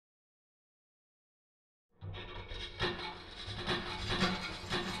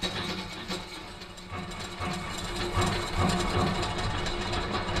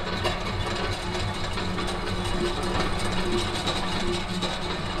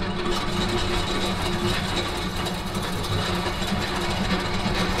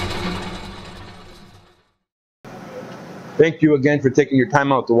Thank you again for taking your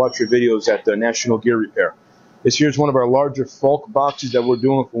time out to watch your videos at the National Gear Repair. This here is one of our larger Falk boxes that we're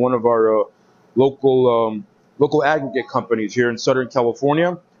doing for one of our local aggregate companies here in Southern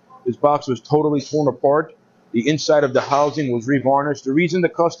California. This box was totally torn apart. The inside of the housing was revarnished. The reason the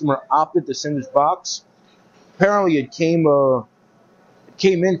customer opted to send this box, apparently it came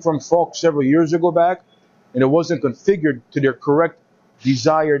in from Falk several years ago back, and it wasn't configured to their correct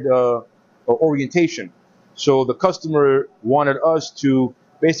desired orientation. So the customer wanted us to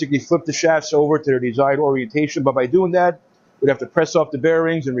basically flip the shafts over to their desired orientation, but by doing that, we'd have to press off the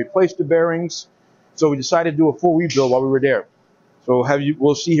bearings and replace the bearings. So we decided to do a full rebuild while we were there. So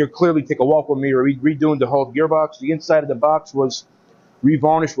we'll see here clearly, take a walk with me, we're redoing the whole gearbox. The inside of the box was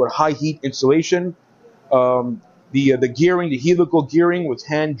revarnished with high heat insulation. The gearing, the helical gearing was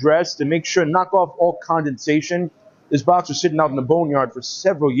hand dressed to make sure, knock off all condensation. This box was sitting out in the boneyard for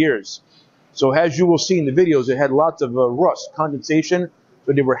several years. So as you will see in the videos, it had lots of rust, condensation,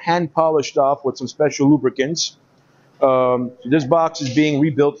 so they were hand polished off with some special lubricants. So this box is being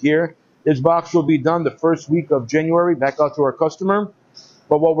rebuilt here. This box will be done the first week of January, back out to our customer.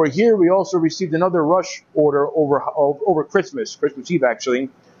 But while we're here, we also received another rush order over Christmas Eve actually.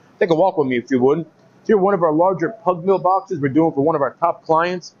 Take a walk with me if you would. Here, one of our larger pug mill boxes we're doing for one of our top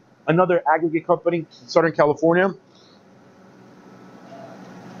clients, another aggregate company in Southern California.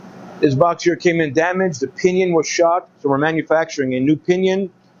 This box here came in damaged. The pinion was shot, so we're manufacturing a new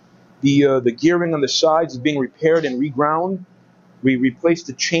pinion. The gearing on the sides is being repaired and reground. We replaced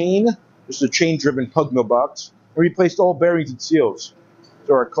the chain. This is a chain-driven pug mill box. And replaced all bearings and seals.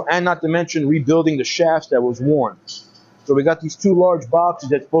 And not to mention rebuilding the shafts that was worn. So we got these two large boxes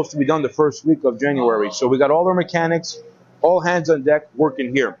that's supposed to be done the first week of January. So we got all our mechanics, all hands on deck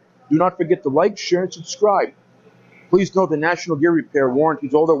working here. Do not forget to like, share, and subscribe. Please note the National Gear Repair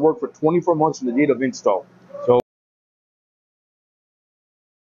warranties all their work for 24 months from the date of install. So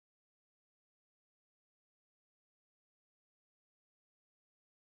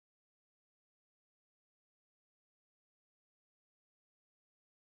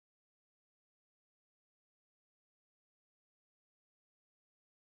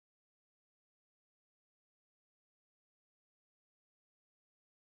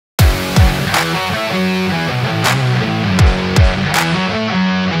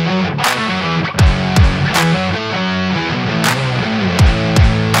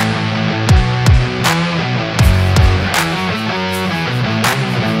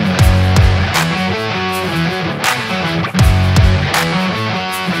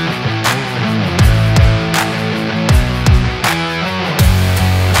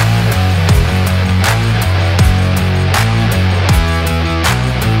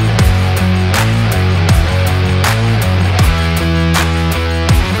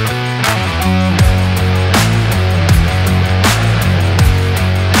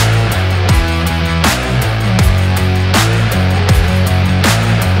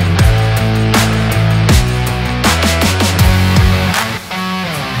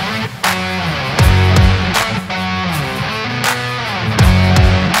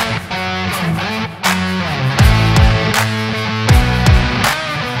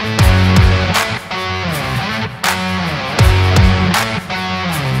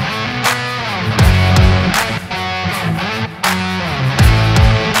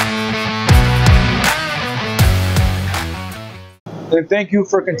and thank you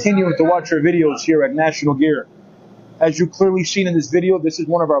for continuing to watch our videos here at National Gear. As you clearly seen in this video, this is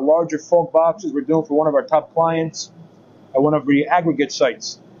one of our larger Falk boxes we're doing for one of our top clients at one of the aggregate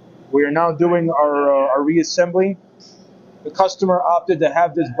sites. We are now doing our reassembly. The customer opted to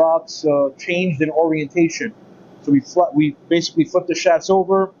have this box changed in orientation. So we basically flip the shafts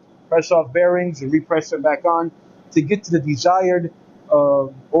over, press off bearings, and repress them back on to get to the desired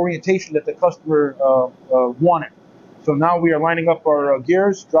orientation that the customer wanted. So now we are lining up our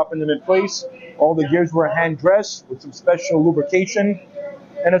gears, dropping them in place. All the gears were hand dressed with some special lubrication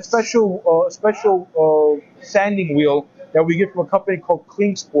and a special sanding wheel that we get from a company called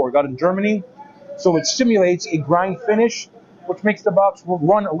Klingspor, out in Germany. So it simulates a grind finish, which makes the box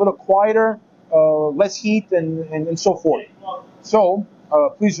run a little quieter, less heat, and so forth. So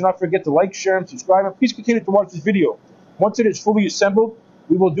please do not forget to like, share, and subscribe, and please continue to watch this video. Once it is fully assembled,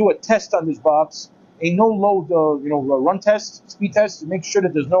 we will do a test on this box. A no-load, run test, speed test, to make sure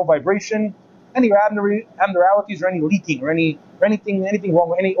that there's no vibration, any abnormalities, or any leaking, or anything wrong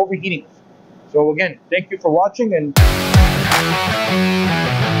with any overheating. So again, thank you for watching, and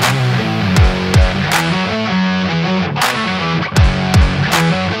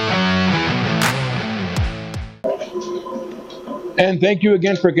thank you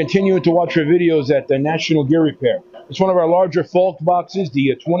again for continuing to watch our videos at the National Gear Repair. It's one of our larger Falk boxes,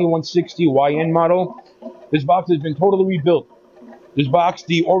 the 2160 YN model. This box has been totally rebuilt. This box,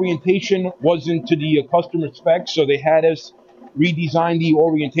 the orientation wasn't to the customer specs, so they had us redesign the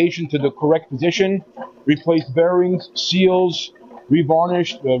orientation to the correct position, replaced bearings, seals,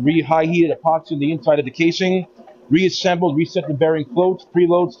 revarnished, re-high heated epoxy on the inside of the casing, reassembled, reset the bearing floats,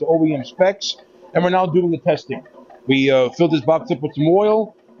 preloads to OEM specs, and we're now doing the testing. We filled this box up with some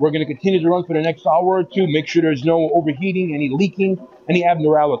oil. We're going to continue to run for the next hour or two, make sure there's no overheating, any leaking, any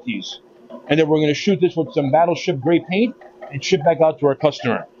abnormalities. And then we're going to shoot this with some Battleship gray paint and ship back out to our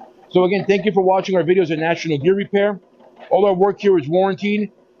customer. So again, thank you for watching our videos at National Gear Repair. All our work here is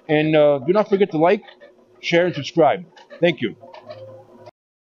warranted. And do not forget to like, share, and subscribe. Thank you.